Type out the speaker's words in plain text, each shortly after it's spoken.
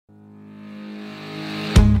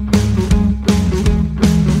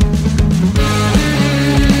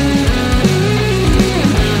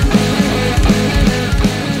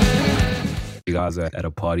guys are at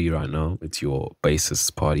a party right now. It's your bassist's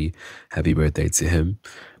party. Happy birthday to him.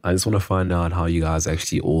 I just want to find out how you guys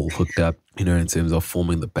actually all hooked up, in terms of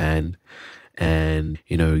forming the band, and,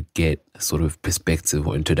 get sort of perspective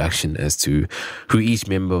or introduction as to who each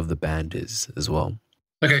member of the band is as well.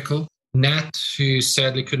 Okay, cool. Nat, who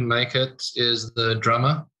sadly couldn't make it, is the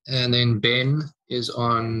drummer. And then Ben is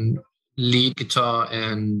on lead guitar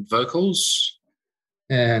and vocals.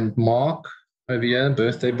 And Mark, over here,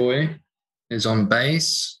 birthday boy, is on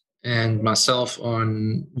bass. And myself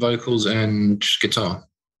on vocals and guitar.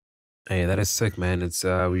 Hey, that is sick, man. It's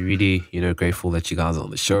we really, grateful that you guys are on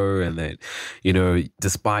the show, and that,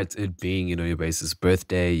 despite it being, your bassist's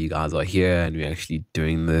birthday, you guys are here and we're actually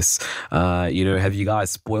doing this. Have you guys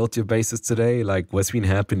spoiled your bassist today? Like, what's been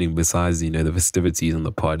happening besides, the festivities and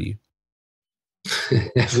the party?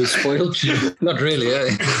 Have we spoiled you? Not really,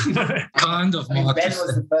 eh? Kind of. Ben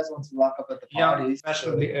was the first one to rock up at the party. Yeah,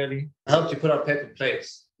 fashionably early. I helped you put up paper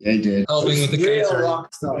plates. Yeah, he did. Helping with the catering.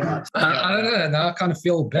 I don't know. Now I kind of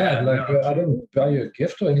feel bad. Like, I didn't buy you a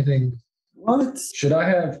gift or anything. What? Should I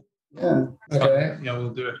have? Yeah. Okay. Yeah, we'll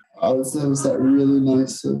do it. I was there was that really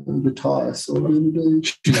nice guitar. So we're going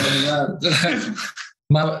to do that.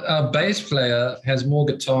 Our bass player has more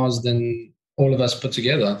guitars than all of us put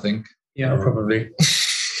together, I think. Yeah, probably.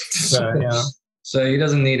 So he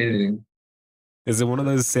doesn't need anything. Is it one of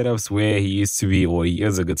those setups where he used to be, or he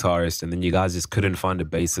is a guitarist, and then you guys just couldn't find a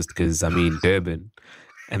bassist because, Durban,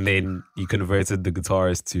 and then you converted the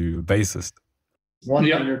guitarist to bassist?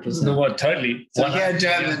 100%. No, what? Totally. So here,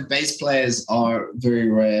 Durban bass players are very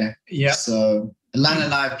rare. Yeah. So Lannon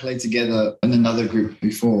and I have played together in another group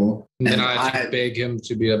before. And then I had to beg him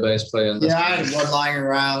to be a bass player. Yeah, I had one lying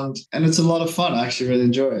around, and it's a lot of fun. I actually really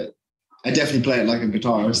enjoy it. I definitely play it like a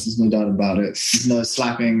guitarist. There's no doubt about it. There's no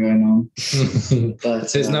slapping going on.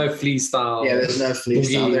 But there's no flea style. Yeah, there's no flea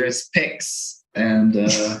style. There's picks and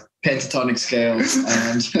pentatonic scales,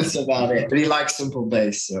 and that's about it. But he likes simple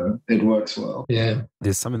bass, so it works well. Yeah.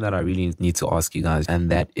 There's something that I really need to ask you guys,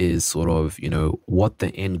 and that is sort of, what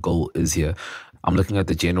the end goal is here. I'm looking at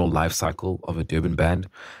the general life cycle of a Durban band,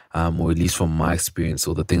 or at least from my experience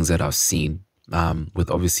or the things that I've seen. With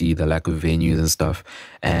obviously the lack of venues and stuff,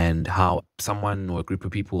 and how someone or a group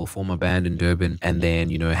of people will form a band in Durban and then,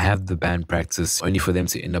 have the band practice only for them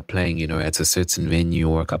to end up playing, at a certain venue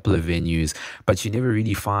or a couple of venues. But you never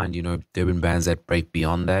really find, Durban bands that break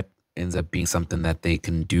beyond that. Ends up being something that they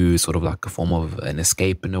can do sort of like a form of an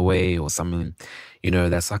escape in a way, or something,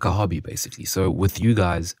 that's like a hobby basically. So with you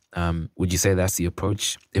guys, would you say that's the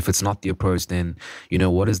approach? If it's not the approach, then,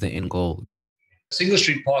 what is the end goal? Single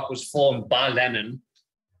Street Park was formed by Lannon.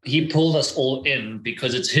 He pulled us all in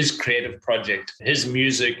because it's his creative project, his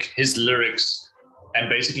music, his lyrics, and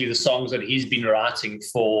basically the songs that he's been writing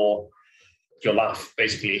for your life,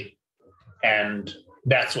 basically. And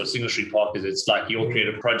that's what Single Street Park is. It's like your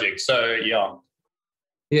creative project. So, yeah.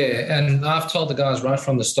 Yeah, and I've told the guys right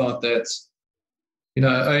from the start that,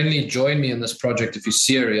 only join me in this project if you're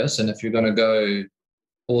serious and if you're going to go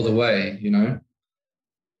all the way,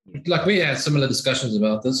 Like, we had similar discussions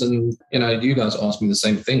about this, and, you guys asked me the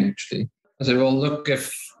same thing, actually. I said, well, look,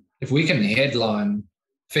 if we can headline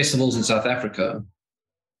festivals in South Africa,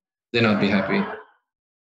 then I'd be happy.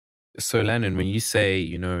 So, Lannon, when you say,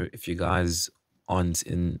 if you guys aren't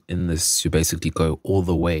in this, you basically go all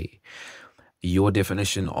the way, your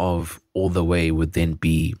definition of all the way would then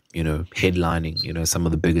be, headlining, some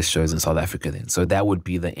of the biggest shows in South Africa then. So that would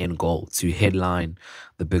be the end goal, to headline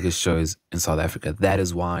the biggest shows in South Africa. That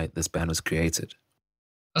is why this band was created.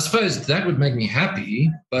 I suppose that would make me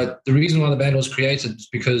happy, but the reason why the band was created is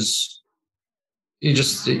because you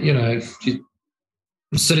just, you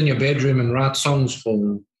sit in your bedroom and write songs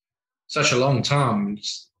for such a long time.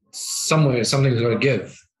 Somewhere, something's got to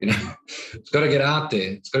give. It's got to get out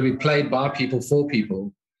there. It's got to be played by people for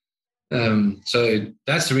people. So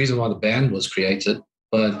that's the reason why the band was created.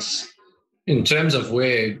 But in terms of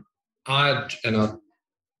where I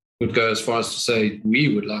would go as far as to say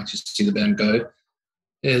we would like to see the band go,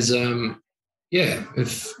 is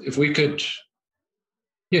if we could,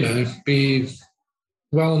 be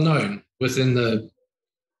well known within the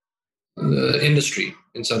industry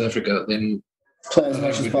in South Africa, then play as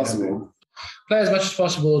much as possible. Play as much as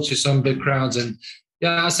possible to some big crowds. And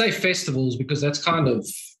I say festivals because that's kind of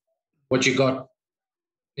what you got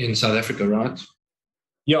in South Africa, right?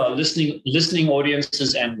 Yeah, listening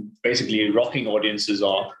audiences and basically rocking audiences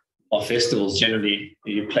are festivals generally.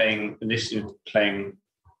 You're playing,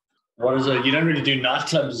 what is it? You don't really do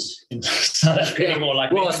nightclubs in South Africa anymore.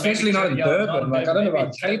 Well, especially not in Durban. Like, I don't know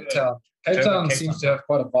about Cape Town. Cape Town seems to have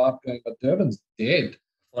quite a vibe going, but Durban's dead.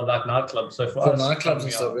 for like nightclubs. So for nightclubs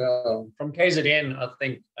and stuff, yeah. From KZN, I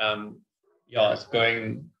think, it's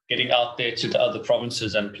getting out there to the other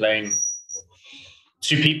provinces and playing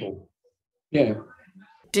to people. Yeah.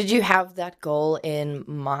 Did you have that goal in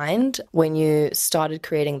mind when you started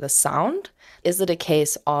creating the sound? Is it a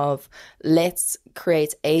case of let's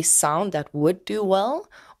create a sound that would do well,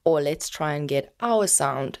 or let's try and get our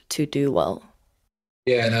sound to do well?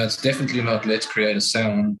 Yeah, no, it's definitely not let's create a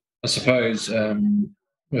sound. I suppose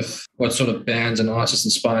with what sort of bands and artists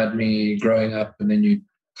inspired me growing up, and then you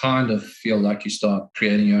kind of feel like you start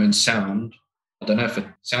creating your own sound. I don't know if it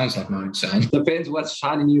sounds like my own sound. Depends what's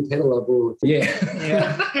shining new pedal up or... Yeah.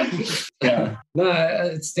 Yeah. No,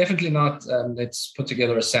 it's definitely not let's put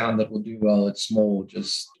together a sound that will do well. It's more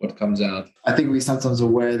just what comes out. I think we sometimes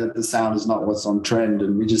aware that the sound is not what's on trend,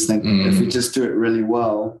 and we just think if we just do it really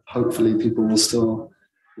well, hopefully people will still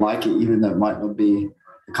like it, even though it might not be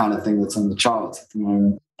the kind of thing that's on the charts at the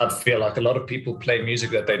moment. I feel like a lot of people play music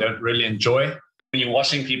that they don't really enjoy. When you're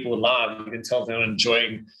watching people live, you can tell they're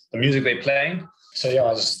enjoying the music they're playing. So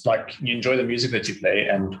I just like you enjoy the music that you play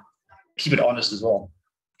and keep it honest as well.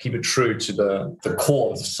 Keep it true to the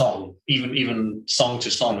core of the song. Even song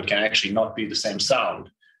to song, it can actually not be the same sound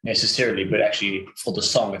necessarily, but actually for the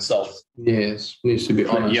song itself. Yes, needs to be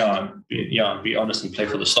honest. Be honest and play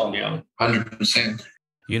for the song. 100%.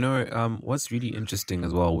 You know, what's really interesting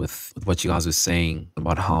as well with what you guys were saying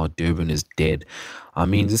about how Durban is dead. I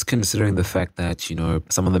mean, just considering the fact that, you know,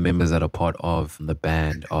 some of the members that are part of the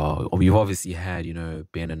band are, we've obviously had, you know,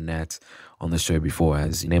 Ben and Nat on the show before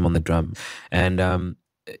as name on the drum. And,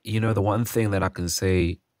 you know, the one thing that I can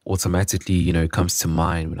say automatically, you know, comes to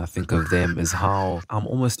mind when I think of them is how I'm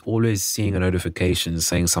almost always seeing a notification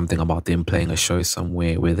saying something about them playing a show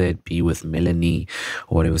somewhere, whether it be with Melanie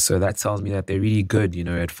or whatever. So that tells me that they're really good, you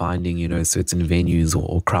know, at finding, you know, certain venues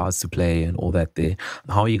or crowds to play and all that there.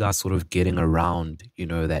 How are you guys sort of getting around, you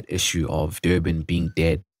know, that issue of Durban being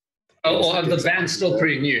dead? Oh, the band's still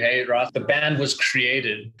pretty new, hey, right? The band was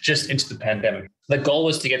created just into the pandemic. The goal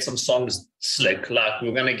was to get some songs slick. Like, we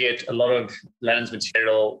were going to get a lot of Lannon's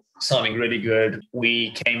material sounding really good.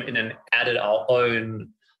 We came in and added our own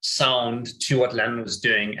sound to what Lannon was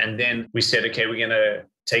doing. And then we said, okay, we're going to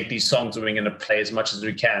take these songs and we're going to play as much as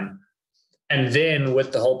we can. And then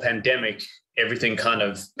with the whole pandemic, everything kind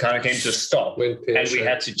of came to a stop. And we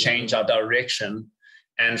had to change our direction.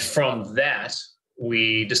 And from that,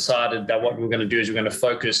 we decided that what we're going to do is we're going to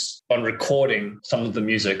focus on recording some of the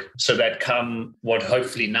music so that come what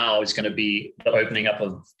hopefully now is going to be the opening up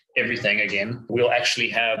of everything again, we'll actually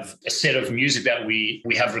have a set of music that we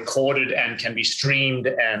have recorded and can be streamed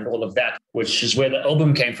and all of that, which is where the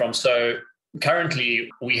album came from. So currently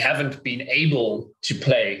we haven't been able to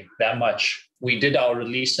play that much. We did our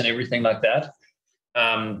release and everything like that.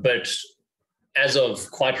 But as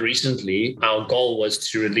of quite recently, our goal was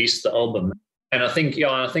to release the album. And I think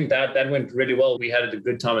that went really well. We had a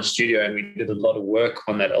good time at studio and we did a lot of work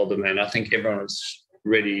on that album. And I think everyone was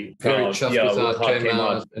really very chuffed with how it came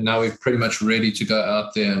out. And now we're pretty much ready to go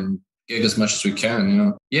out there and gig as much as we can, you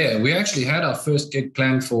know. Yeah, we actually had our first gig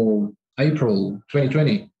planned for April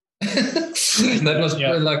 2020. That was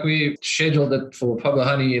like we scheduled it for Pablo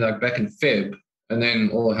Honey like back in Feb, and then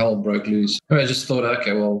all hell broke loose. And I just thought,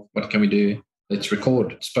 okay, well, what can we do? Let's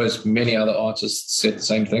record. I suppose many other artists said the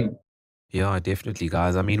same thing. Yeah, definitely,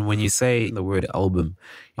 guys. I mean, when you say the word album,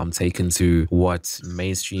 I'm taken to what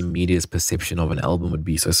mainstream media's perception of an album would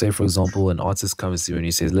be. So say, for example, an artist comes to you and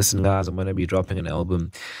he says, listen, guys, I'm going to be dropping an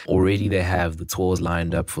album. Already they have the tours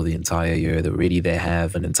lined up for the entire year. Already they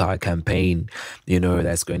have an entire campaign, you know,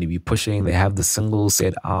 that's going to be pushing. They have the singles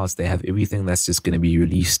set out. They have everything that's just going to be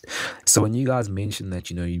released. So when you guys mention that,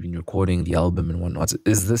 you know, you've been recording the album and whatnot,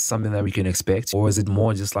 is this something that we can expect? Or is it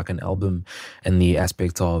more just like an album in the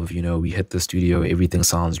aspect of, you know, we hit the studio, everything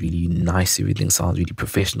sounds really nice, everything sounds really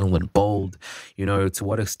professional and bold? You know, to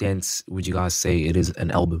what extent would you guys say it is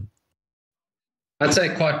an album? I'd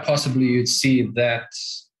say quite possibly you'd see that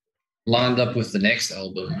lined up with the next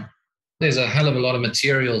album. There's a hell of a lot of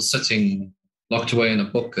material sitting locked away in a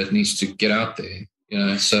book that needs to get out there, you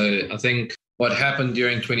know. So I think what happened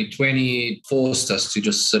during 2020 forced us to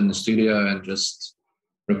just sit in the studio and just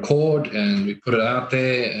record, and we put it out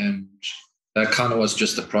there, and that kind of was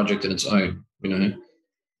just a project in its own, you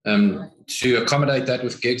know. To accommodate that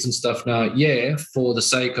with gigs and stuff now, yeah, for the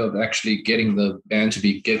sake of actually getting the band to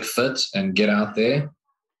be gig fit and get out there.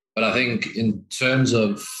 But I think in terms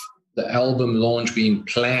of the album launch being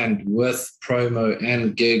planned with promo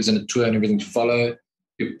and gigs and a tour and everything to follow,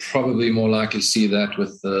 you're probably more likely to see that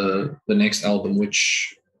with the next album,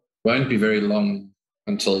 which won't be very long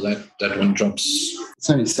until that one drops. It's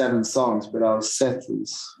only 7 songs, but our set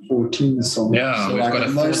is 14 songs. Yeah, so we've got a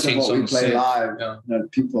most of 14 what we song play set.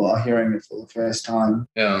 live, people are hearing it for the first time.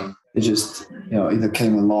 Yeah. It just, either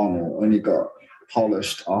came along or only got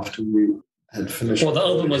polished after we had finished. Well, the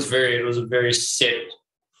album was it was a very set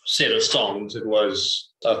of songs. It was,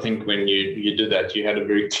 I think when you did that, you had a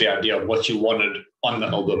very clear idea of what you wanted on the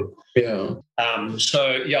album. Yeah.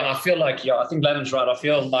 I feel like, I think Lannon's right. I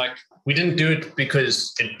feel like we didn't do it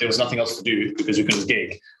because there was nothing else to do because we couldn't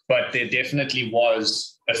gig. But there definitely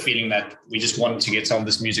was a feeling that we just wanted to get some of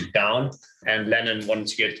this music down, and Lannon wanted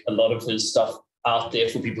to get a lot of his stuff out there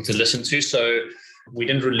for people to listen to. So we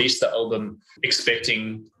didn't release the album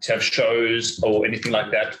expecting to have shows or anything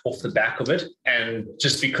like that off the back of it. And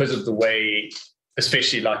just because of the way,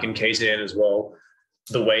 especially like in KZN as well,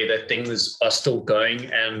 the way that things are still going,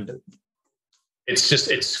 and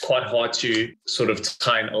it's quite hard to sort of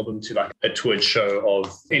tie an album to like a toured show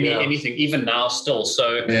of anything, even now still.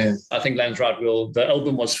 So I think Lan's right. The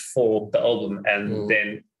album was for the album, and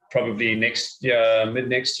then probably next year, mid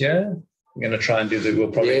next year, we're going to try and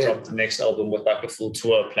we'll probably drop the next album with like a full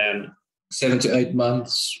tour plan. 7 to 8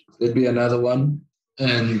 months, there'd be another one,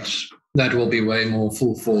 and that will be way more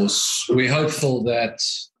full force. We're hopeful that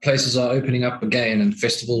places are opening up again and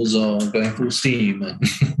festivals are going full steam,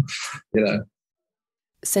 and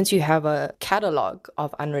Since you have a catalogue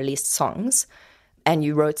of unreleased songs and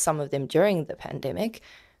you wrote some of them during the pandemic,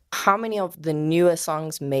 how many of the newer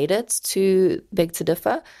songs made it to Beg to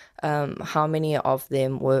Differ? How many of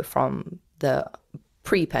them were from the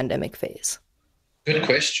pre-pandemic phase? Good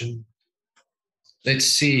question. Let's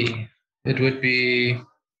see. It would be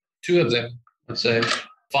 2 of them, I'd say.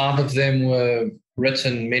 5 of them were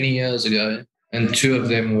written many years ago, and 2 of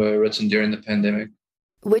them were written during the pandemic.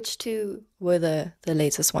 Which 2 were the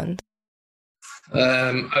latest ones?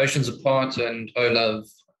 Oceans Apart and Oh Love.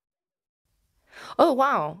 Oh,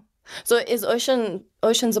 wow. So is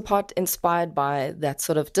Oceans Apart inspired by that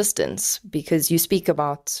sort of distance? Because you speak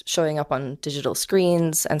about showing up on digital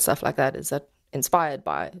screens and stuff like that. Is that inspired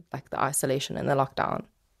by like the isolation and the lockdown?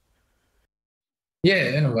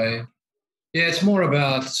 Yeah, in a way. Yeah, it's more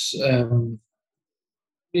about,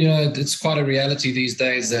 it's quite a reality these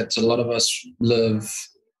days that a lot of us live,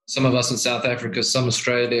 some of us in South Africa, some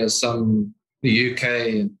Australia, some the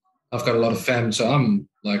UK. I've got a lot of family, so I'm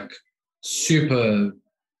like super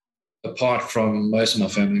apart from most of my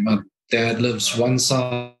family. My dad lives one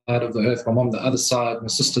side of the earth, my mom the other side, my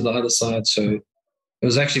sister the other side. So it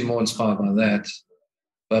was actually more inspired by that.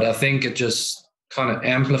 But I think it just kind of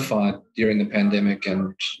amplified during the pandemic,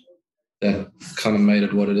 and that kind of made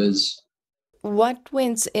it what it is. What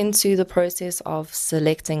went into the process of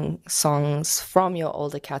selecting songs from your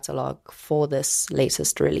older catalogue for this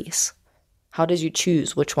latest release? How did you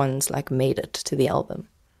choose which ones like made it to the album?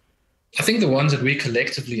 I think the ones that we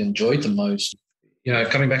collectively enjoyed the most,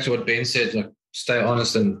 coming back to what Ben said, like stay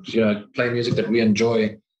honest and, play music that we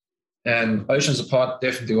enjoy. And Oceans Apart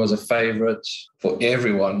definitely was a favorite for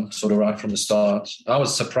everyone, sort of right from the start. I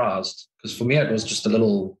was surprised because for me it was just a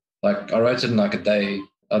little, like I wrote it in like a day.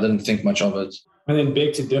 I didn't think much of it. And then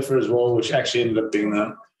Beg to Differ as well, which actually ended up being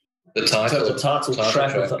the title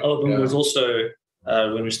track of the album. Was also,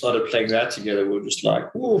 when we started playing that together, we were just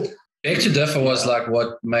like, whoa. Beg to Differ was like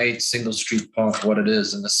what made Single Street Park what it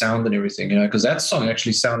is, and the sound and everything, because that song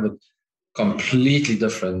actually sounded completely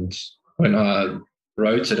different when I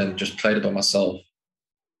wrote it and just played it by myself.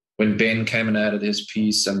 When Ben came and added his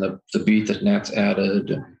piece and the beat that Nat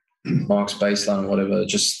added, Mark's bass line, whatever,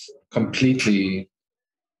 just completely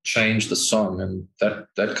changed the song. And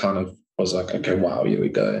that kind of was like, okay, wow, here we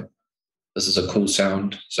go. This is a cool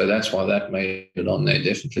sound. So that's why that made it on there,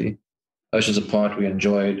 definitely. Oceans Apart, we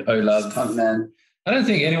enjoyed. Oh Love. Oh, man. I don't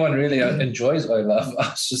think anyone really enjoys Oh Love. I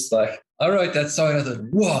was just like, I wrote that song and I thought,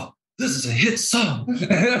 whoa, this is a hit song.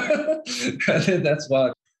 That's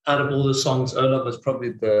why. Out of all the songs, Oh Love was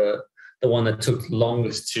probably the one that took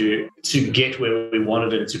longest to get where we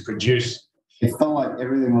wanted it to produce. It felt like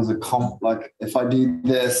everything was a like if I do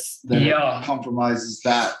this, then it compromises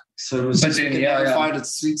that. So it was find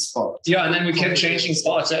its sweet spot. Yeah, and then we kept changing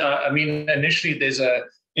parts. Initially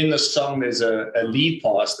in the song there's a lead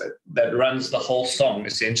part that runs the whole song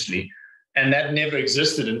essentially, and that never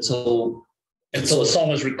existed until the song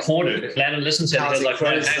was recorded. Lannon listened to it and he was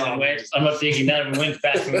like, hang on, wait, I'm not thinking that. And we went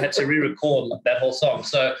back and we had to re-record that whole song.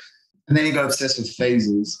 So. And then he got obsessed with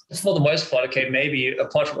phases. For the most part, okay, maybe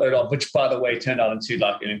apart from Olaf, which by the way turned out into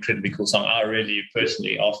like an incredibly cool song. I really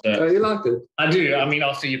personally Oh, you liked it? I do. I mean,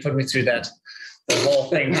 after you put me through the whole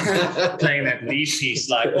thing, playing that lead piece,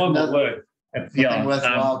 like, oh my word. Nothing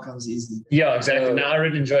worthwhile comes easy. Yeah, exactly. Now I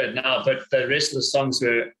really enjoy it now, but the rest of the songs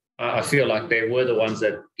were, I feel like they were the ones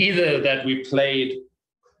that either that we played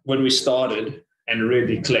when we started and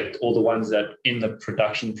really clicked, or the ones that in the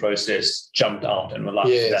production process jumped out and were like,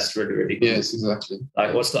 that's really, really cool. Yes, exactly.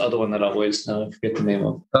 Like, what's the other one that I always forget the name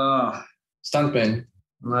of? Stuntman.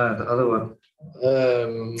 No, the other one.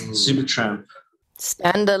 Supertramp.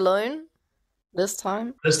 Standalone this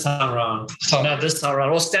time? This time around. No, this time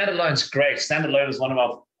around. Well, Standalone's great. Standalone is one of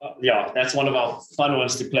our, that's one of our fun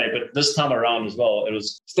ones to play. But this time around as well, it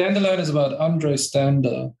was... Standalone is about Andre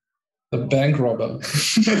Stander, the bank robber.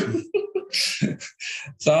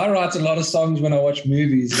 So I write a lot of songs when I watch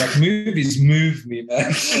movies. Like, movies move me,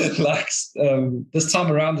 man. Like, this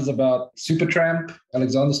time around is about Supertramp,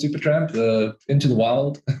 Alexander Supertramp, Into the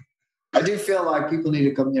Wild. I do feel like people need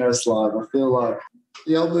to come hear us live. I feel like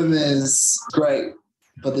the album is great,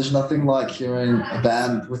 but there's nothing like hearing a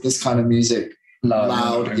band with this kind of music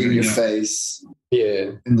loud in your face,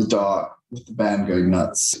 in the dark, with the band going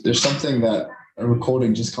nuts. There's something that a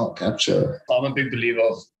recording just can't capture. I'm a big believer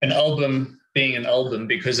of an album being an album,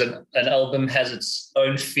 because an album has its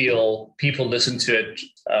own feel. People listen to it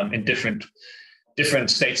in different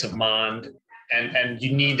states of mind, and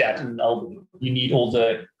you need that in an album. You need all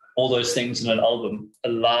those things in an album. A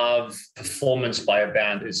live performance by a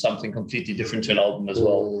band is something completely different to an album as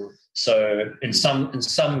well. So in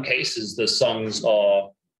some cases, the songs are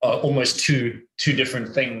almost two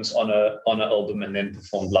different things on an album, and then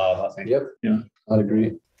performed live, I think. Yep. Yeah, I'd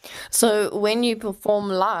agree. So when you perform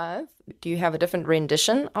live, do you have a different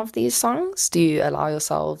rendition of these songs? Do you allow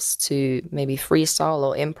yourselves to maybe freestyle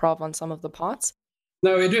or improv on some of the parts?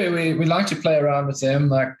 No, we do. We like to play around with them.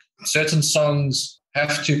 Like, certain songs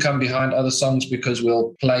have to come behind other songs because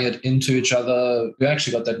we'll play it into each other. We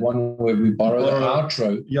actually got that one where we borrow the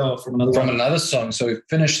outro from another song. So we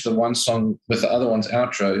finish the one song with the other one's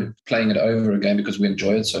outro, playing it over again because we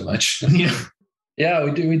enjoy it so much. Yeah,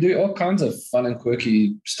 we do all kinds of fun and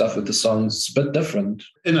quirky stuff with the songs. It's a bit different.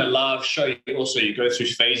 In a live show, you go through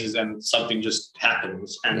phases and something just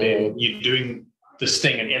happens, and then you're doing this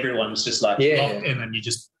thing and everyone's just like locked in, and you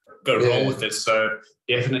just go roll with it. So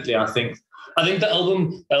definitely, I think the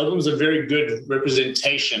album's a very good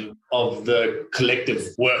representation of the collective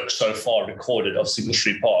work so far recorded of Single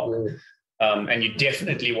Street Park. And you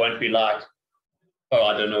definitely won't be like, oh,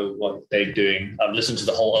 I don't know what they're doing. I've listened to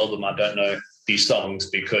the whole album. I don't know these songs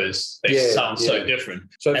because they sound so different.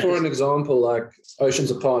 So for an example, like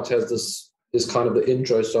Oceans Apart has this kind of the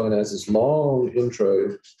intro song, and has this long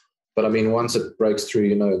intro. But I mean, once it breaks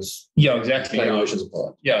through, it's exactly playing Oceans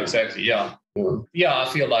Apart. Yeah, exactly. Yeah. I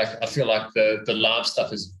feel like the live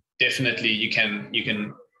stuff is definitely, you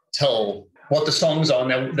can tell what the songs are,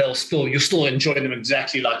 and you'll still enjoy them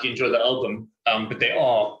exactly like you enjoy the album. But they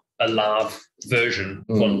are a live version,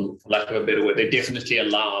 for lack of a better word. They're definitely a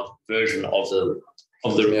live version of the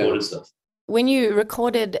recorded stuff. When you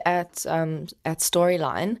recorded at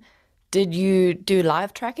Storyline, did you do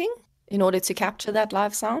live tracking in order to capture that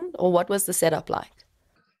live sound, or what was the setup like?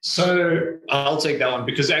 So I'll take that one,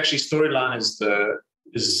 because actually Storyline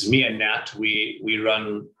is me and Nat. We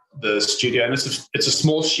run the studio, and it's a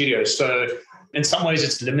small studio. So in some ways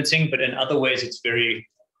it's limiting, but in other ways it's very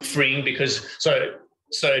freeing, because so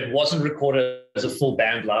it wasn't recorded as a full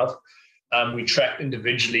band live. We tracked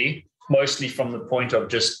individually, mostly from the point of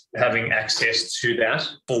just having access to that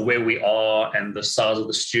for where we are and the size of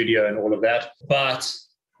the studio and all of that. But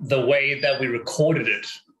the way that we recorded it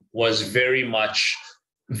was very much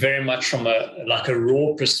from a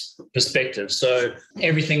raw perspective. So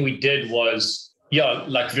everything we did was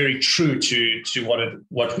very true to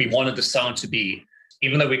what we wanted the sound to be,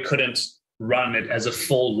 even though we couldn't run it as a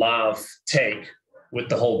full live take with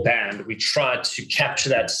the whole band. We tried to capture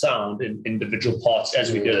that sound in individual parts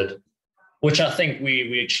as we did, which I think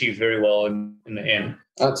we achieved very well in the end.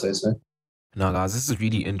 I'd say so. Now, guys, this is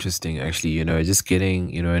really interesting, actually, just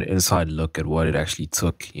getting, an inside look at what it actually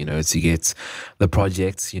took, to get the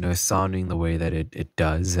project, sounding the way that it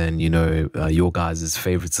does, and, your guys'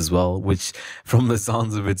 favorites as well, which from the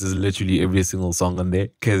sounds of it is literally every single song on there,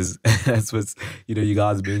 because that's what's, you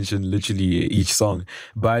guys mentioned literally each song.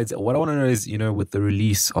 But what I want to know is, with the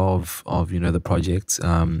release of the project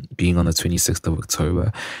being on the 26th of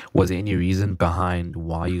October, was there any reason behind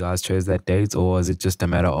why you guys chose that date, or was it just a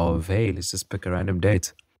matter of, hey, let's just pick a random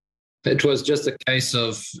date? It was just a case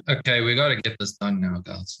of, okay, we got to get this done now,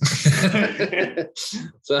 guys.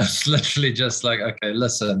 So it's literally just like, okay,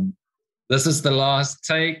 listen, this is the last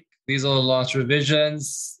take. These are the last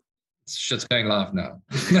revisions. Shit's going live now.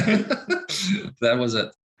 That was it.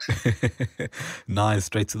 Nice,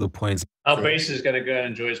 straight to the point. Our bass is going to go and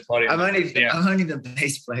enjoy his party. I'm only the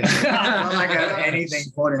bass player. It's not like I have anything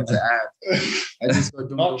important to add. I just go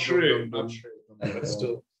Not true. But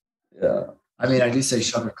still. Yeah. I mean, I do say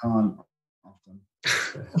Shaka Khan often.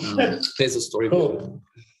 There's a story. Cool.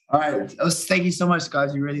 All right. Thank you so much,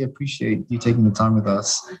 guys. We really appreciate you taking the time with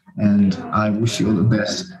us. And I wish you all the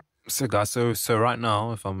best. So, guys, so right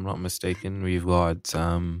now, if I'm not mistaken, we've got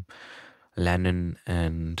Lannon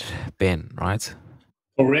and Ben, right?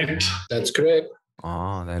 Correct. That's correct.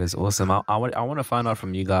 Oh, that is awesome. I want to find out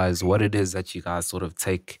from you guys what it is that you guys sort of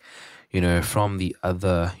take, from the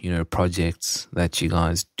other, projects that you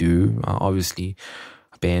guys do. Obviously,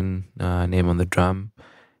 Ben, name on the drum.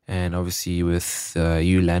 And obviously with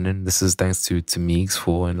you, Lannon, this is thanks to Meags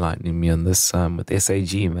for enlightening me on this with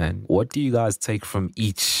SAG, man. What do you guys take from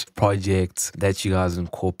each project that you guys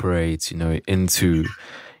incorporate, into,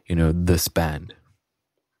 this band?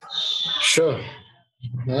 Sure.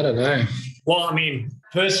 I don't know. Well, I mean,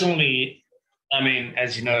 personally,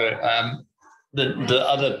 as you know, the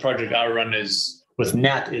other project I run is with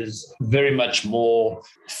Nat is very much more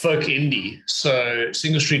folk indie. So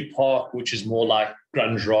Single Street Park, which is more like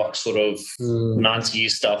grunge rock sort of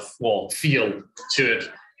 90s stuff, feel to it.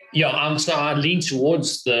 Yeah, so I lean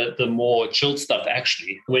towards the more chilled stuff,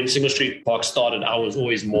 actually. When Single Street Park started, I was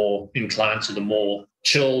always more inclined to the more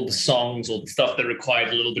chilled songs or the stuff that required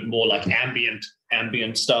a little bit more like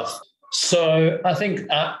ambient stuff. So I think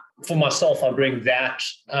for myself, I bring that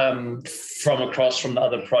from across from the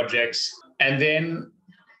other projects. And then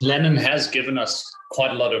Lannon has given us quite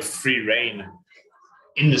a lot of free rein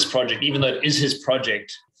in this project, even though it is his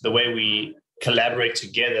project. The way we collaborate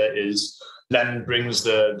together is Lannon brings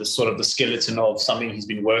the sort of the skeleton of something he's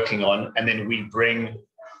been working on, and then we bring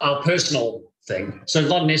our personal thing. So it's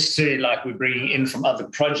not necessarily like we're bringing in from other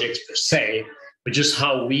projects per se, but just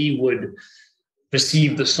how we would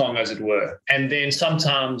perceive the song, as it were. And then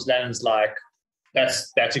sometimes Lannon's like,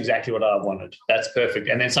 that's exactly what I wanted. That's perfect.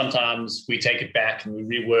 And then sometimes we take it back and we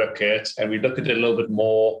rework it and we look at it a little bit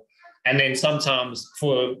more. And then sometimes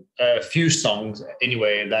for a few songs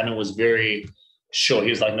anyway, Lannon was very sure. He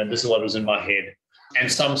was like, no, this is what was in my head.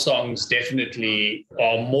 And some songs definitely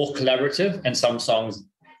are more collaborative and some songs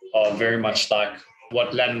are very much like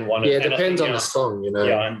what Lannon wanted. Yeah, it depends on the song,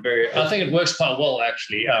 Yeah, I think it works quite well,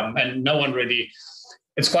 actually. And no one really,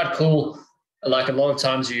 it's quite cool. Like a lot of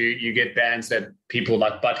times you get bands that people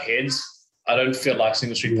like butt heads. I don't feel like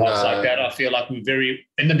Single Street Park's like that. I feel like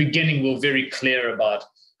in the beginning, we were very clear about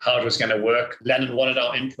how it was going to work. Lannon wanted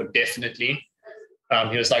our input, definitely.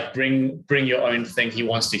 He was like, bring your own thing. He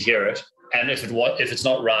wants to hear it. And if it's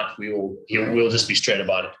not right, we'll just be straight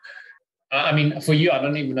about it. I mean, for you, I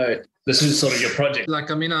don't even know. This is sort of your project. I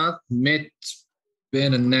met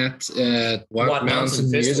Ben and Nat at White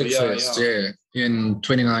Mountain Music Fest, in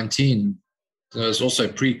 2019. So it was also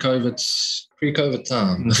pre-COVID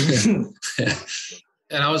time.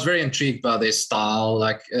 And I was very intrigued by their style.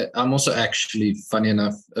 I'm also actually, funny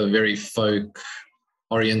enough, a very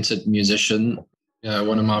folk-oriented musician.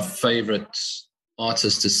 One of my favorite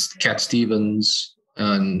artists is Cat Stevens,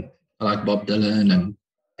 and I like Bob Dylan and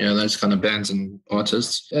those kind of bands and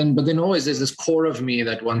artists. But then always there's this core of me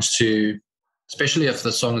that wants to, especially if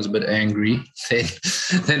the song is a bit angry,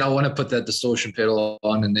 then I want to put that distortion pedal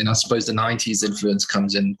on, and then I suppose the 90s influence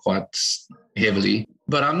comes in quite heavily.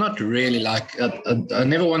 But I'm not really I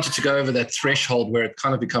never wanted to go over that threshold where it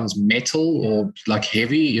kind of becomes metal or like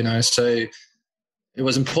heavy, so it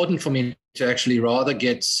was important for me to actually rather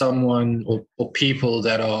get someone or people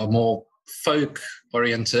that are more folk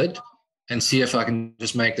oriented and see if I can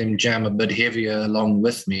just make them jam a bit heavier along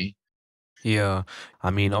with me. Yeah, I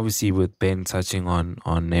mean, obviously with Ben touching on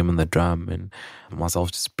Name on the Drum and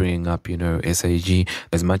myself just bringing up, SAG,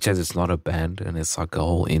 as much as it's not a band and it's like a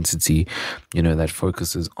whole entity, that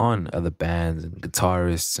focuses on other bands and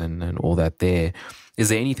guitarists and all that there. Is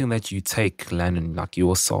there anything that you take, Lannon, like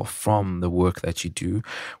yourself, from the work that you do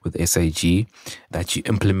with SAG that you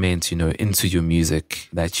implement, into your music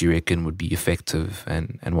that you reckon would be effective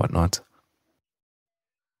and whatnot?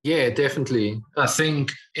 Yeah, definitely. I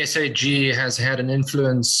think SAG has had an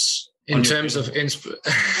influence in terms of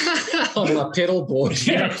on my pedal board.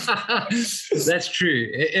 Yeah. That's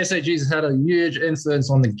true. SAG's had a huge influence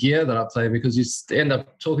on the gear that I play, because you end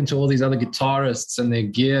up talking to all these other guitarists and their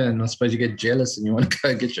gear, and I suppose you get jealous and you want to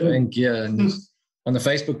go get your own gear. And on the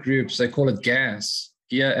Facebook groups, they call it GAS,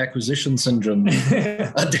 gear acquisition syndrome.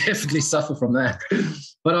 I definitely suffer from that.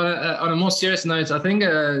 But on a more serious note, I think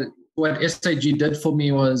what SAG did for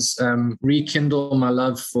me was rekindle my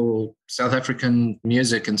love for South African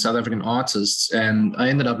music and South African artists. And I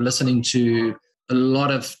ended up listening to a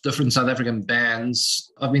lot of different South African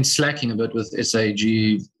bands. I've been slacking a bit with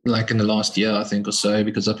SAG, like in the last year, I think, or so,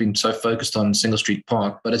 because I've been so focused on Single Street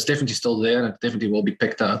Park. But it's definitely still there, and it definitely will be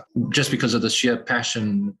picked up, just because of the sheer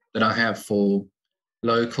passion that I have for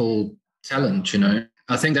local talent, you know.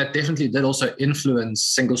 I think that definitely did also influence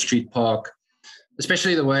Single Street Park,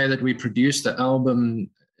 especially the way that we produced the album.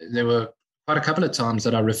 There were quite a couple of times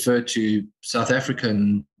that I referred to South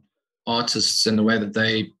African artists and the way that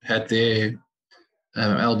they had their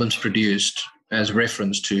albums produced as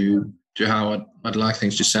reference to how I'd like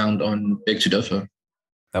things to sound on Beg to Differ.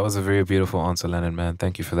 That was a very beautiful answer, Lannon, man.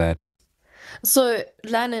 Thank you for that. So,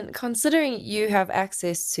 Lannon, considering you have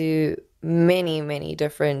access to many, many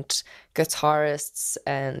different guitarists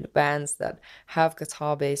and bands that have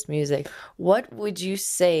guitar-based music, what would you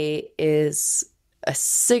say is a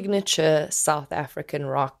signature South African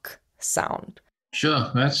rock sound?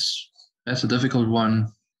 Sure, that's a difficult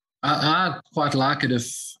one. I quite like it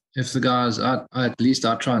if the guys, at least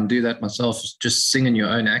I try and do that myself, just sing in your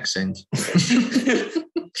own accent.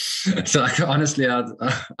 So honestly,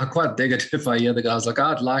 I quite dig it if I hear the guys like,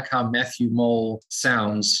 I'd like how Matthew Mole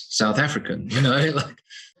sounds South African, you know, like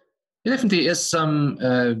there definitely is some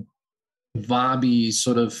vibey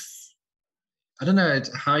sort of, I don't know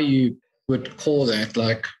how you would call that,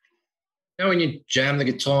 like, you know, when you jam the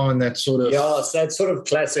guitar and that sort of... Yeah, it's that sort of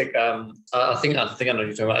classic, I think I know what you're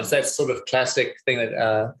talking about. It's that sort of classic thing that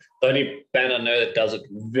the only band I know that does it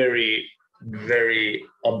very, very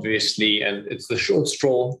obviously, and it's the short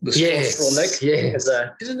straw, straw lick. Yeah.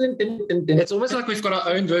 It's almost like we've got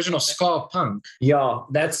our own version of ska punk. So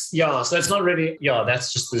that's not really,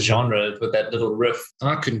 that's just the genre with that little riff.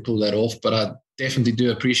 I couldn't pull that off, but I definitely do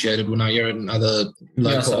appreciate it when I hear it in other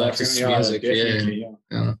local artists' music.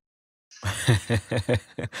 Yeah.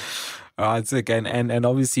 All right, sick. And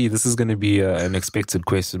obviously this is going to be an expected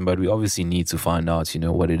question, but we obviously need to find out, you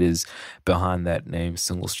know, what it is behind that name,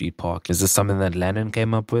 Single Street Park. Is this something that Lannon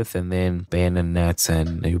came up with and then Ben and Nat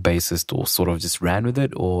and your bassist all sort of just ran with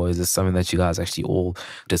it? Or is this something that you guys actually all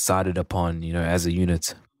decided upon, you know, as a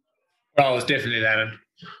unit? Oh, it was definitely Lannon.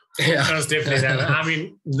 Yeah, that was definitely that. I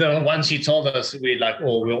mean, the once he told us, we're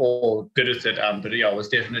all good at it. But yeah, it was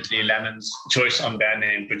definitely Lannon's choice on band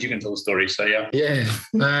name. But you can tell the story. So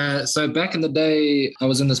yeah. So back in the day, I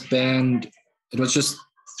was in this band. It was just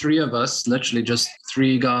three of us, literally just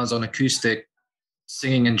three guys on acoustic,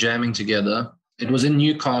 singing and jamming together. It was in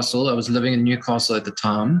Newcastle. I was living in Newcastle at the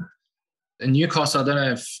time. In Newcastle, I don't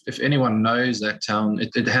know if anyone knows that town.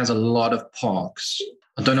 It has a lot of parks.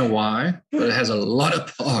 I don't know why, but it has a lot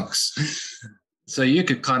of parks. So you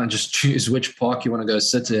could kind of just choose which park you want to go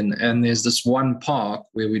sit in. And there's this one park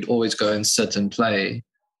where we'd always go and sit and play.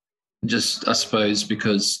 Just, I suppose,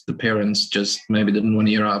 because the parents just maybe didn't want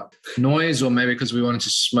to hear our noise, or maybe because we wanted to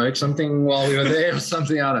smoke something while we were there or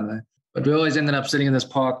something. I don't know. But we always ended up sitting in this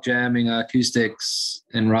park, jamming our acoustics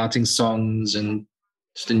and writing songs and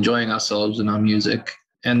just enjoying ourselves and our music.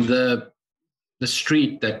 And the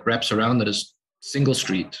street that wraps around it is Single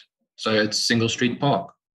Street. So it's Single Street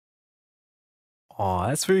Park. Oh,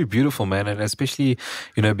 that's very beautiful, man. And especially,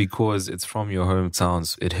 you know, because it's from your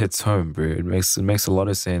hometowns, it hits home, bro. It makes a lot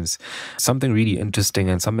of sense. Something really interesting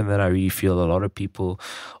and something that I really feel a lot of people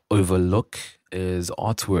overlook is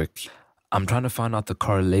artwork. I'm trying to find out the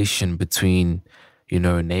correlation between, you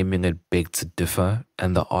know, naming it Beg to Differ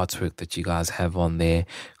and the artwork that you guys have on there.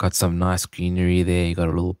 Got some nice greenery there. You got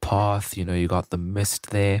a little path, you know, you got the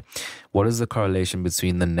mist there. What is the correlation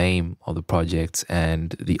between the name of the project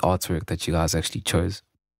and the artwork that you guys actually chose?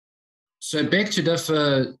 So Beg to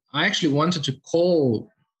Differ, I actually wanted to call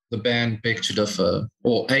the band Beg to Differ,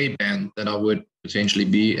 or a band that I would potentially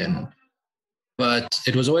be in. But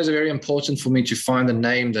it was always very important for me to find a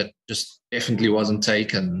name that just definitely wasn't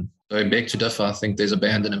taken. So Beg to Differ, I think there's a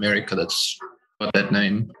band in America that's got that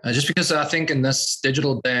name. Just because I think in this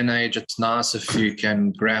digital day and age, it's nice if you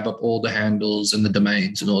can grab up all the handles and the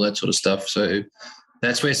domains and all that sort of stuff. So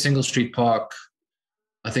that's where Single Street Park,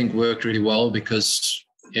 I think, worked really well, because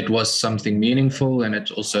it was something meaningful and it's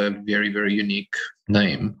also a very, very unique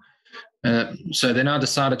name. So then I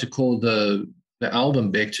decided to call the album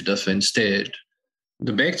Beg to Differ instead.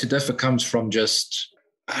 The Beg to Differ comes from just,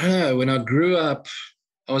 I don't know, when I grew up,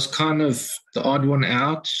 I was kind of the odd one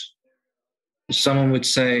out. Someone would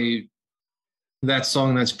say, that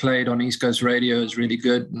song that's played on East Coast radio is really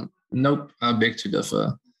good. Nope, I beg to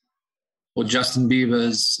differ. Or Justin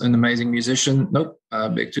Bieber's an amazing musician. Nope, I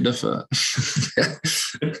beg to differ.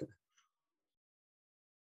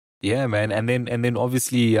 Yeah, man. And then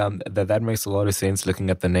obviously that makes a lot of sense looking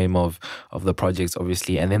at the name of the project,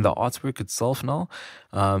 obviously. And then the artwork itself now,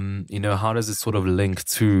 you know, how does it sort of link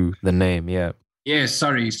to the name? Yeah. Yeah,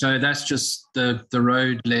 sorry. So that's just the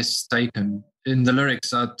road less taken. In the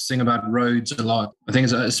lyrics, I sing about roads a lot. I think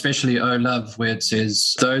it's especially Oh Love, where it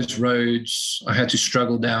says, those roads I had to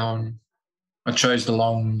struggle down. I chose the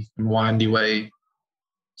long and windy way.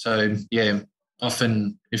 So, yeah,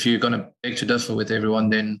 often if you're going to beg to differ with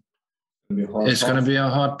everyone, then it's going to be a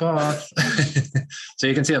hard path. So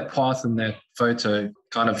you can see a path in that photo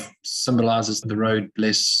kind of symbolizes the road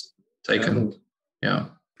less taken. Yeah.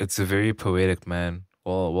 It's a very poetic, man.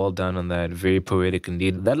 Well done on that. Very poetic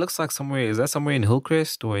indeed. That looks like somewhere. Is that somewhere in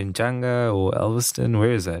Hillcrest or in Janga or Elveston?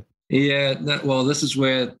 Where is that? Yeah, well, this is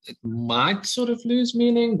where it might sort of lose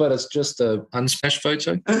meaning, but it's just a unsplashed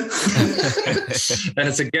photo. And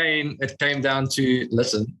it's again, it came down to,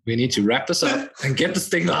 listen, we need to wrap this up and get this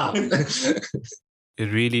thing out.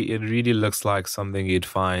 It really looks like something you'd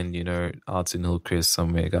find, out in Hillcrest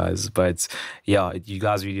somewhere, guys. But yeah, you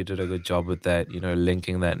guys really did a good job with that,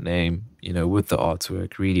 linking that name, with the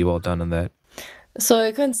artwork. Really well done on that.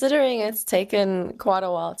 So considering it's taken quite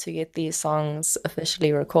a while to get these songs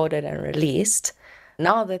officially recorded and released,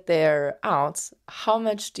 now that they're out, how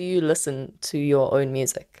much do you listen to your own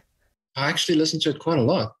music? I actually listen to it quite a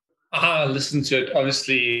lot. I listened to it,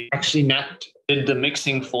 obviously. Actually, Nat did the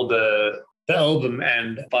mixing for the album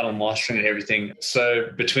and final mastering and everything. So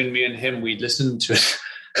between me and him, we listened to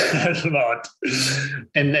it a lot.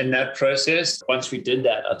 And in that process, once we did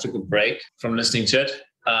that, I took a break from listening to it.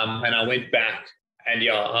 And I went back and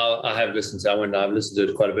I have listened to it. I've listened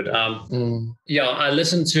to it quite a bit. I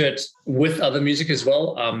listened to it with other music as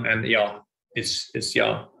well. I've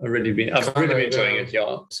really been enjoying it.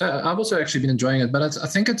 Yeah. So I've also actually been enjoying it, but I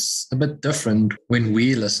think it's a bit different when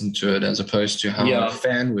we listen to it as opposed to how a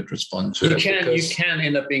fan would respond to it. You can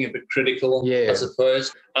end up being a bit critical, I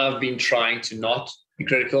suppose. I've been trying to not be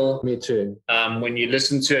critical. Me too. When you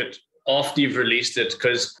listen to it after you've released it,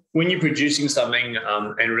 because when you're producing something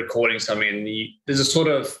and recording something, there's a sort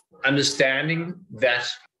of understanding that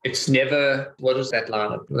it's never, what is that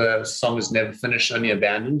line? The song is never finished, only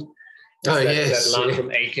abandoned. That line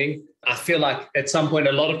from Aching. I feel like at some point,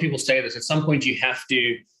 a lot of people say this, at some point you have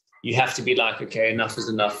to be like, okay, enough is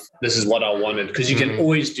enough. This is what I wanted, because you can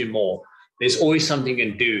always do more. There's always something you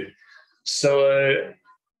can do. So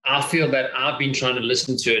I feel that I've been trying to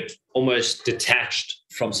listen to it almost detached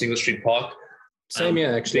from Single Street Park. Same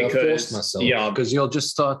here, actually. I forced myself. Yeah. Because you'll just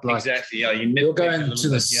start like... Exactly, yeah. You'll go into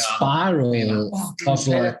the spiral. I'll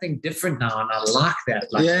play that thing different now, and I like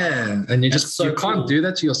that. And you can't do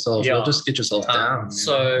that to yourself. You'll just get yourself down.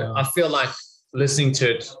 So I feel like listening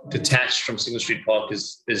to it detached from Single Street Park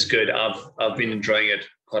is good. I've been enjoying it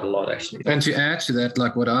quite a lot, actually. And to add to that,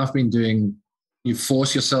 like what I've been doing, you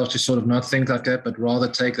force yourself to sort of not think like that, but rather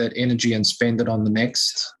take that energy and spend it on the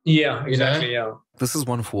next. Yeah, exactly, yeah. This is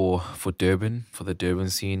one for Durban, for the Durban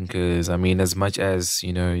scene, because, I mean, as much as,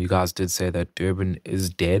 you guys did say that Durban is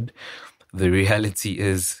dead, the reality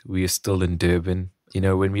is we are still in Durban.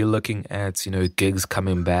 When we're looking at, gigs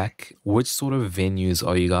coming back, which sort of venues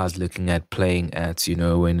are you guys looking at playing at,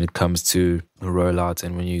 when it comes to the rollout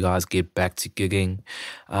and when you guys get back to gigging?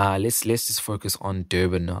 Let's just focus on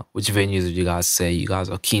Durban now. Which venues would you guys say you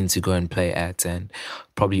guys are keen to go and play at and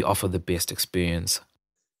probably offer the best experience?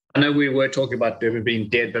 I know we were talking about Durban being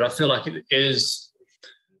dead, but I feel like it is,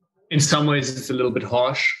 in some ways, it's a little bit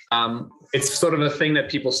harsh. It's sort of a thing that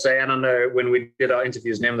people say, and I know when we did our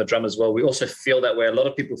interviews, Name the Drum as well, we also feel that way. A lot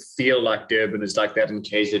of people feel like Durban is like that in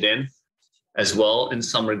KZN as well, in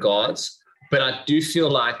some regards. But I do feel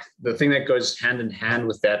like the thing that goes hand in hand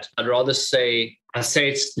with that, I'd say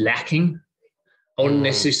it's lacking. I wouldn't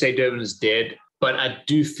necessarily say Durban is dead, but I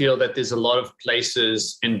do feel that there's a lot of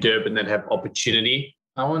places in Durban that have opportunity.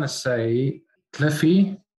 I want to say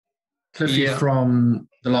Cliffy from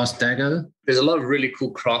The Last Dagger. There's a lot of really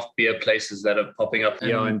cool craft beer places that are popping up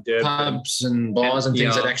here in Durban. Pubs and bars and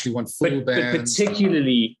things that actually want full bands. But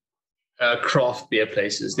particularly craft beer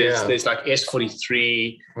places. There's like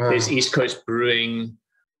S43, there's East Coast Brewing.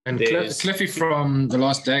 And Cliffy from The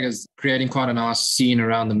Last Dagger is creating quite a nice scene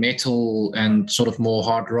around the metal and sort of more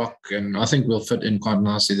hard rock. And I think we'll fit in quite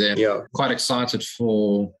nicely there. Yeah. Quite excited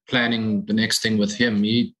for planning the next thing with him.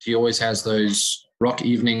 He always has those rock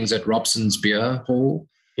evenings at Robson's Beer Hall.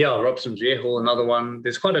 Yeah, Robson's Beer Hall, another one.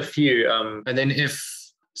 There's quite a few. And then if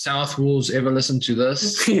South Wolves ever listen to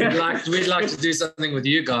this, we'd like to do something with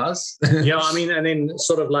you guys. Yeah, I mean, and then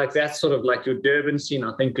sort of like that, sort of like your Durban scene,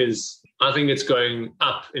 I think it's going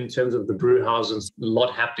up in terms of the brew houses. A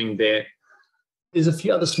lot happening there. There's a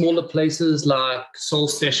few other smaller places like Soul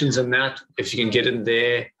Sessions and that, if you can get in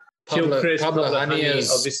there. Pablo Honey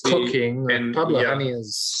is obviously, cooking. and Pablo Honey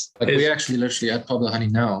is like we actually literally at Pablo Honey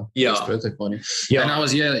now. Yeah. His birthday party. Yeah. And I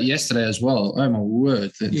was here yesterday as well. Oh my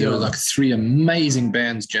word. There were like 3 amazing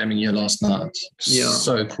bands jamming here last night. Yeah.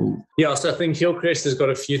 So cool. Yeah, so I think Hillcrest has got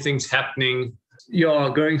a few things happening.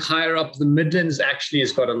 Yeah, going higher up the Midlands actually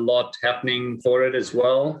has got a lot happening for it as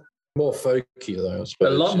well. More folky though, I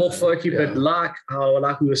suppose. A lot more folky, but like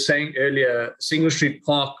we were saying earlier, Single Street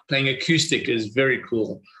Park playing acoustic is very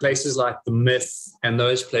cool. Places like the Myth and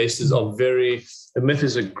those places are the Myth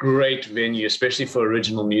is a great venue, especially for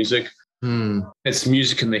original music. It's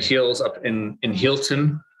Music in the Hills up in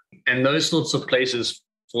Hilton, and those sorts of places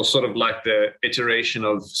for sort of like the iteration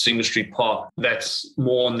of Single Street Park that's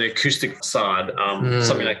more on the acoustic side,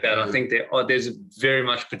 something like that. I think there's very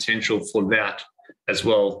much potential for that as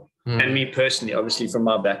well. And me personally, obviously from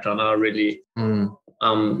my background, I really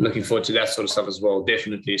looking forward to that sort of stuff as well,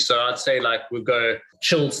 definitely. So I'd say like we'll go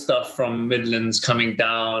chilled stuff from Midlands coming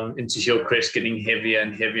down into Hillcrest, getting heavier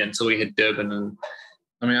and heavier until we hit Durban. And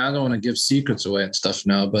I mean, I don't want to give secrets away and stuff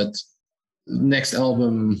now, but next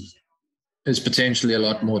album is potentially a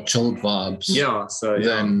lot more chilled vibes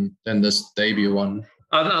than this debut one.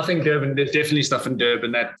 I think Durban, there's definitely stuff in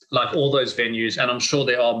Durban that like all those venues, and I'm sure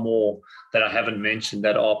there are more that I haven't mentioned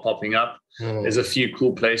that are popping up. There's a few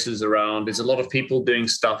cool places around. There's a lot of people doing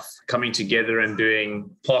stuff, coming together and doing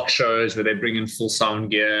park shows where they bring in full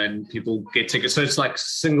sound gear and people get tickets. So it's like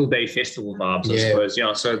single day festival vibes, I suppose.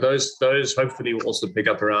 Yeah. So those hopefully will also pick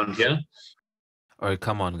up around here. All right,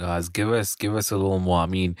 come on, guys. Give us a little more. I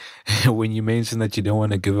mean, when you mentioned that you don't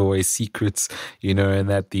want to give away secrets, and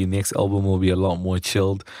that the next album will be a lot more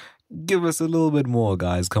chilled, give us a little bit more,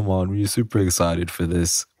 guys. Come on. We're super excited for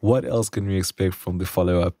this. What else can we expect from the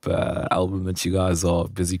follow-up album that you guys are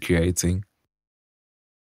busy creating?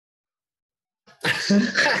 It's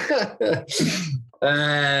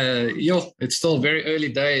still very early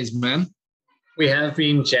days, man. We have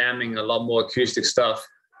been jamming a lot more acoustic stuff.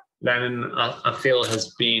 Lannon, I feel,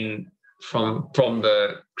 has been from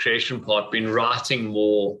the creation part, been writing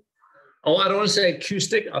more. Oh, I don't want to say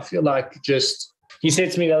acoustic. I feel like he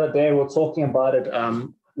said to me the other day, we were talking about it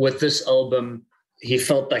with this album, he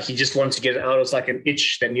felt like he just wanted to get it out. It was like an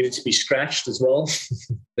itch that needed to be scratched as well.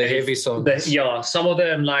 The heavy songs. Some of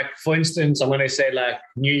them, like, for instance, I'm going to say like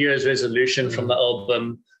New Year's resolution from the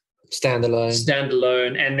album.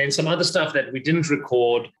 Standalone. And then some other stuff that we didn't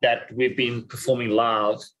record that we've been performing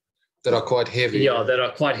live. That are quite heavy. Yeah, that are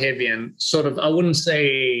quite heavy and sort of, I wouldn't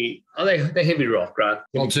say, they're heavy rock, right?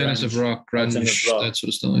 Alternative rock, grunge, that sort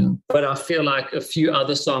of stuff, yeah. But I feel like a few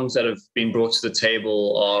other songs that have been brought to the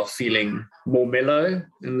table are feeling more mellow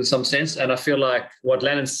in some sense. And I feel like what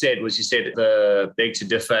Lannon said was, he said the Beg to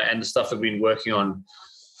Differ and the stuff that we've been working on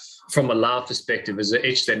from a live perspective is an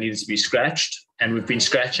itch that needs to be scratched. And we've been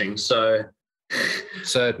scratching, so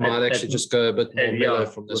it might actually just go a bit more mellow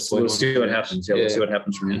from this point on. We'll see what happens. We'll see what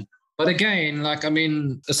happens from here. But again, like, I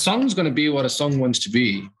mean, a song's going to be what a song wants to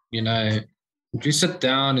be. If you sit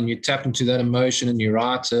down and you tap into that emotion and you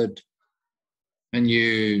write it and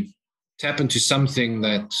you tap into something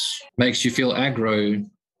that makes you feel aggro,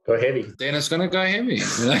 go heavy. Then it's going to go heavy.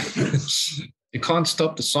 You can't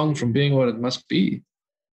stop the song from being what it must be.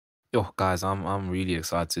 Yo, guys, I'm really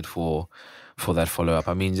excited for that follow-up.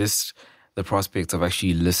 I mean, just the prospect of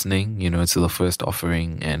actually listening, to the first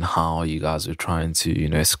offering and how you guys are trying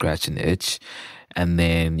to, scratch an itch. And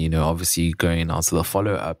then, obviously going on to the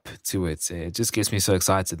follow-up to it. It just gets me so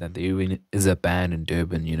excited that there even is a band in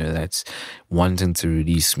Durban, that's wanting to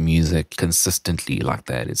release music consistently like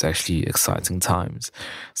that. It's actually exciting times.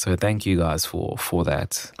 So thank you guys for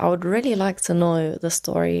that. I would really like to know the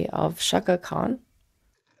story of Shaka Khan.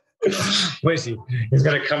 Where's he? He's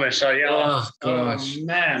going to come and show you. Oh, gosh. Oh,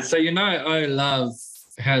 man. So, Oh Love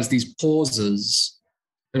has these pauses.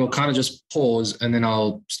 It'll kind of just pause and then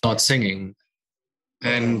I'll start singing.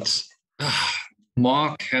 And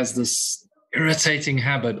Mark has this irritating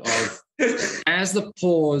habit of, as the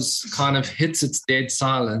pause kind of hits its dead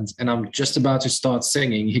silence and I'm just about to start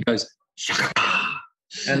singing, he goes, Shaka.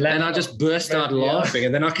 And I just burst out laughing,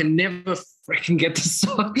 and then I can never freaking get the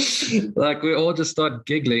song. Like, we all just start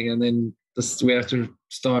giggling, and then we have to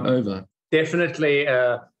start over. Definitely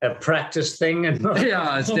a practice thing.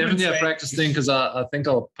 Yeah, it's definitely a practice thing because I think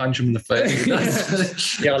I'll punch him in the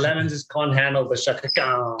face. Yeah, Lannon just can't handle the shaka.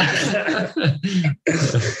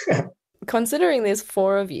 Considering there's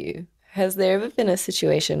 4 of you, has there ever been a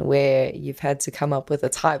situation where you've had to come up with a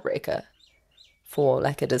tiebreaker for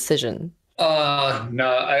like a decision?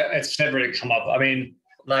 No, it's never really come up. I mean,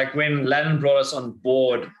 like when Lannon brought us on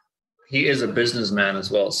board, he is a businessman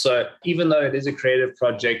as well. So even though it is a creative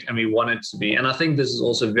project and we want it to be, and I think this is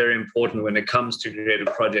also very important when it comes to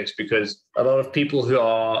creative projects, because a lot of people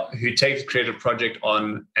who take the creative project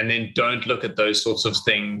on and then don't look at those sorts of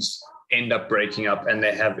things end up breaking up, and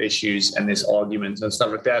they have issues and there's arguments and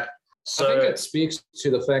stuff like that. So I think it speaks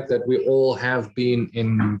to the fact that we all have been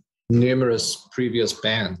in numerous previous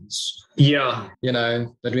bands. Yeah. You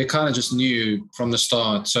know, that we kind of just knew from the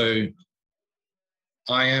start. So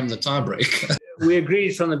I am the tiebreaker. We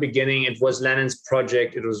agreed from the beginning it was Lannon's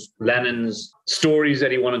project. It was Lannon's stories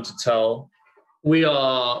that he wanted to tell.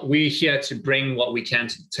 We're here to bring what we can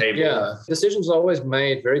to the table. Yeah. Decisions are always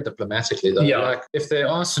made very diplomatically, though. Yeah. Like if there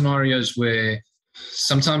are scenarios where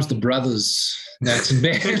sometimes the brothers that's in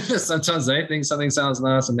band, sometimes they think something sounds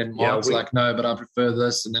nice, and then Mark's like, no, but I prefer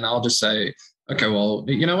this. And then I'll just say, okay, well,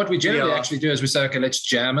 you know what we generally actually do is we say, okay, let's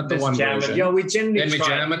jam at the one version. Yeah, we generally then we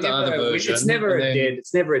jam at the other version. It's never a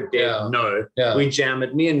dead no. Yeah. We jam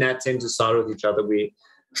it. Me and Nat tend to side with each other. We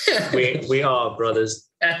are brothers.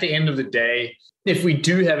 At the end of the day, if we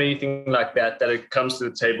do have anything like that it comes to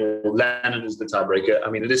the table, Lannon is the tiebreaker. I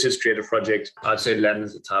mean, it is his creative project. I'd say Lannon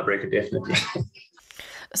is the tiebreaker, definitely.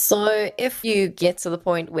 So if you get to the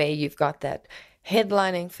point where you've got that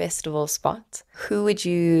headlining festival spot, who would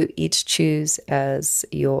you each choose as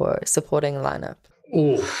your supporting lineup?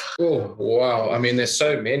 Oh, wow. I mean, there's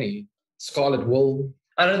so many. Scarlet Wool.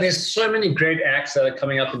 I don't know, there's so many great acts that are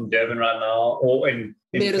coming up in Durban right now, or in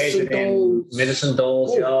Medicine Dolls. Medicine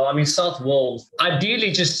Dolls. Yeah. I mean, South Walls.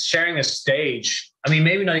 Ideally, just sharing a stage. I mean,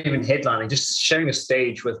 maybe not even headlining, just sharing a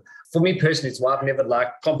stage with. For me personally, it's why I've never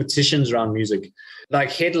liked competitions around music. Like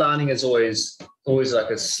headlining is always like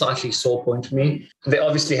a slightly sore point for me. There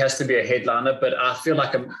obviously has to be a headliner, but I feel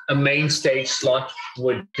like a main stage slot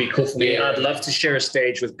would be cool for me. I'd love to share a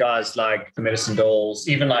stage with guys like the Medicine Dolls,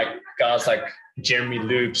 even like guys like Jeremy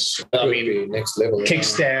Loops, next level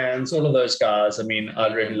kickstands, all of those guys. I mean,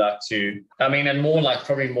 I'd really like to. I mean, and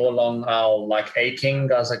probably more long haul, like A King,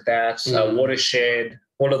 guys like that, Watershed,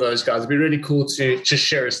 all of those guys. It'd be really cool to just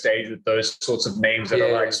share a stage with those sorts of names that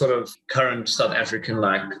are like sort of current South African,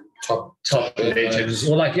 like top legends,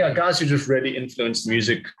 or like guys who just really influenced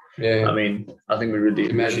music. Yeah, I mean, I think we really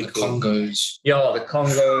imagine the cool. Congos. Yeah, the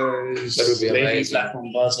Congos, that would be amazing.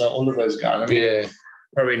 Platform Buzzer, all of those guys. I mean,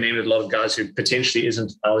 probably named a lot of guys who potentially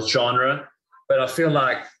isn't our genre, but I feel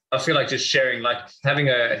like just sharing, like having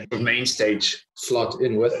a main stage slot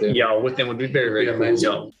in with them. Yeah, with them would be very, very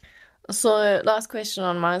amazing. Cool. So last question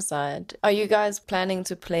on my side. Are you guys planning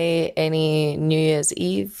to play any New Year's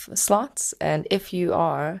Eve slots? And if you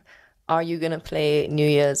are you going to play New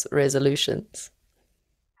Year's resolutions?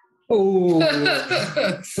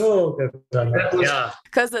 Yeah.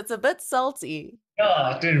 Because it's a bit salty.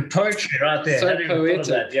 Yeah, doing poetry right there. So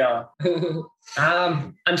poetic. Yeah.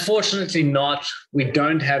 Unfortunately not. We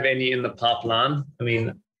don't have any in the pipeline. I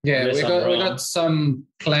mean, we got some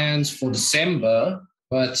plans for December,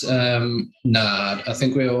 but I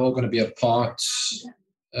think we're all going to be apart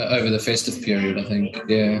over the festive period, I think.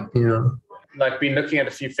 Yeah. Like been looking at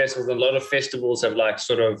a few festivals. A lot of festivals have like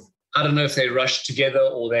sort of, I don't know if they rushed together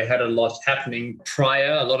or they had a lot happening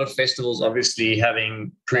prior. A lot of festivals obviously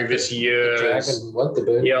having previous years.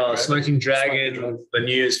 Smoking Dragon, the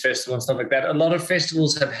New Year's Festival and stuff like that. A lot of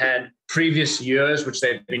festivals have had previous years which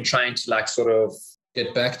they've been trying to like sort of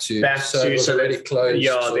get back to. So it was already closed.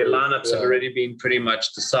 Their lineups have already been pretty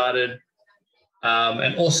much decided.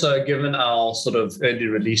 And also given our sort of early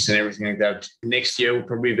release and everything like that, next year will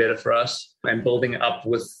probably be better for us and building up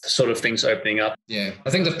with sort of things opening up. Yeah, I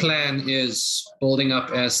think the plan is building up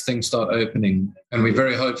as things start opening. And we're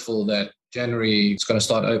very hopeful that January is going to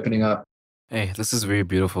start opening up. Hey, this is very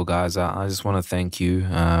beautiful, guys. I just want to thank you.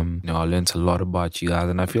 I learned a lot about you guys,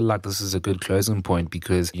 and I feel like this is a good closing point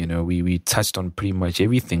because, we touched on pretty much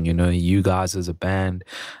everything. You guys as a band,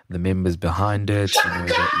 the members behind it,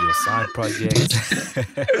 your side project.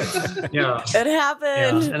 It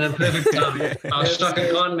happened. And a perfect time. Our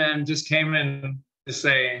Shaka Khan man just came in to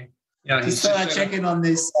say, just checking on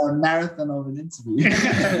this marathon of an interview.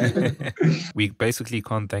 We basically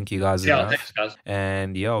can't thank you guys enough. Thanks, guys.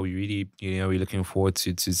 And we really, we're looking forward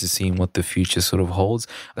to seeing what the future sort of holds.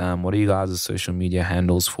 What are you guys' social media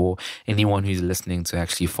handles for anyone who's listening to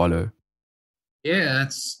actually follow? Yeah,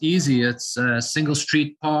 it's easy. It's Single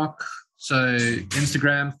Street Park. So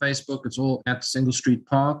Instagram, Facebook, it's all at Single Street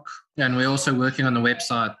Park. And we're also working on the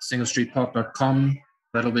website, singlestreetpark.com.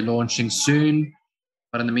 That'll be launching soon.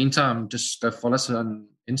 But in the meantime, just go follow us on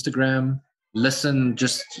Instagram. Listen,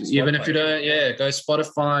 just Spotify. Even if you don't, go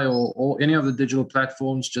Spotify or any of the digital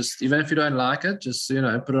platforms. Just even if you don't like it, just put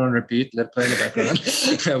it on repeat. Let it play in the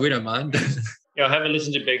background. We don't mind. Yeah, have a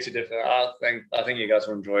listen to Beg to Differ. I think you guys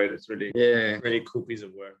will enjoy it. It's really cool piece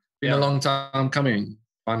of work. Been a long time coming.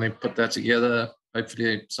 Finally put that together.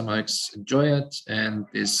 Hopefully some folks enjoy it, and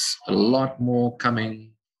there's a lot more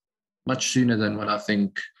coming much sooner than what I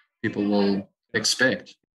think people will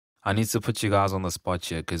expect. I need to put you guys on the spot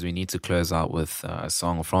here because we need to close out with a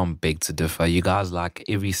song from Beg to Differ. You guys like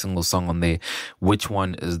every single song on there. Which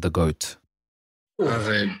one is the GOAT?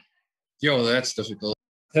 Yo, that's difficult.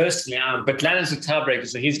 Personally, but Lannon's a tiebreaker,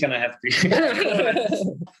 so he's going to have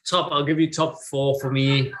to. I'll give you top 4 for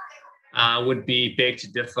me. Would be Beg to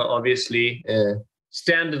Differ, obviously. Yeah.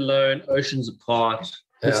 Stand Alone, Oceans Apart.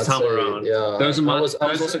 This time around. Yeah. Those are I was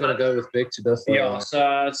also going to go with Beg to Differ. Yeah, so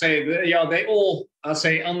I'd say, they all, I'd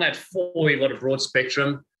say on that 4, you've got a broad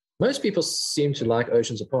spectrum. Most people seem to like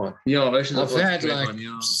Oceans Apart. Yeah, Oceans Apart. I've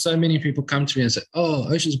had so many people come to me and say, oh,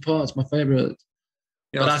 Oceans Apart's my favorite.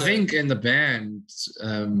 Yeah, but I think in the band,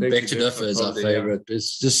 Beg to Differ is our favorite. Yeah.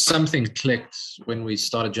 It's just something clicked when we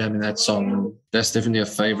started jamming that song. That's definitely a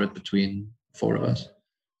favorite between 4 of us.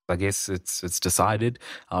 I guess it's decided.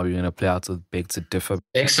 We're going to play out with Beg to Differ.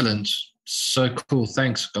 Excellent. So cool.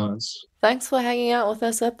 Thanks, guys. Thanks for hanging out with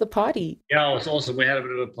us at the party. Yeah, it was awesome. We had a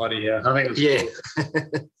bit of a party here. I think it was cool.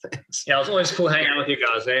 Thanks. Yeah, it was always cool hanging out with you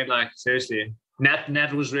guys. Like, seriously.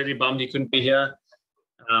 Nat was really bummed he couldn't be here.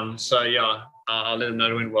 So, yeah. I'll let him know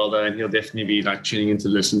it went well though, and he'll definitely be like tuning in to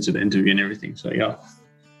listen to the interview and everything. So yeah.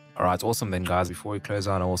 All right, awesome then, guys. Before we close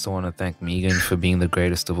out, I also want to thank Meagan for being the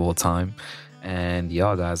greatest of all time. And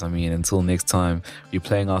yeah, guys, I mean, until next time, we're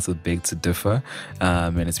playing out with Beg to Differ.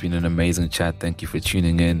 And it's been an amazing chat. Thank you for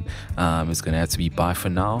tuning in. It's going to have to be bye for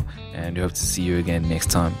now, and we hope to see you again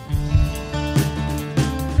next time.